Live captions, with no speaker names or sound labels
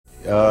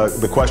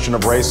the question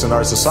of race in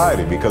our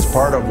society, because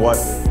part of what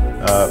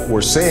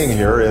we're seeing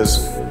here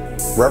is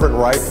Reverend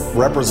Wright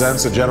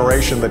represents a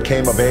generation that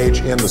came of age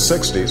in the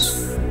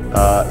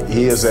 60s.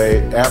 He is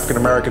an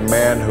African-American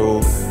man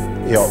who,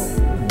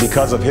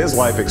 because of his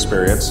life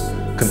experience,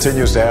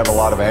 continues to have a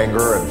lot of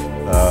anger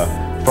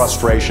and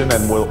frustration,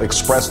 and will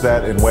express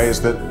that in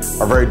ways that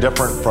are very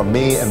different from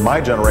me and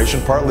my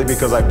generation, partly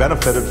because I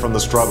benefited from the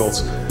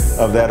struggles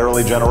of that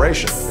early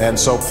generation. And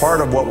so part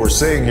of what we're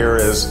seeing here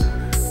is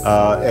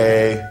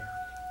a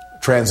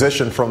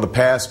transition from the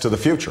past to the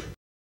future.